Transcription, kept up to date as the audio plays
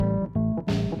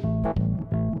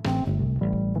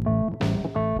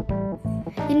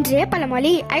இன்றைய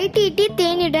பழமொழி ஐடிடி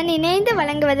தேனியுடன் இணைந்து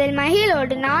வழங்குவதில்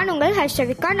மகிழோடு நான் உங்கள்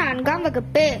ஹர்ஷவிகா, 4ஆம்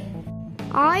வகுப்பு.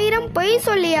 1000 பொய்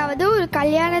சொல்லியாவது ஒரு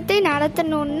கல்யாணத்தை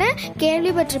நடத்தணும்னு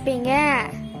கேள்விப்பட்டிருப்பீங்க.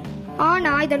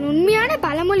 ஆனா இதன் உண்மையான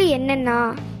பழமொழி என்னன்னா,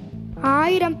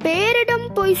 1000 பேரிடம்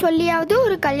பொய் சொல்லியாவது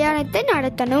ஒரு கல்யாணத்தை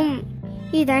நடத்தணும்.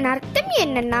 இதன் அர்த்தம்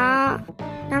என்னன்னா,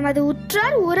 நமது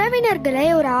உற்றார் உறவினர்களை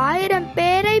ஒரு 1000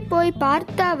 பேரை போய்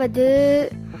பார்த்தாவது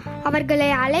அவர்களை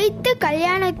அழைத்து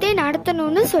கல்யாணத்தை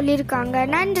நடத்தணும்னு சொல்லியிருக்காங்க.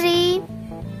 நன்றி.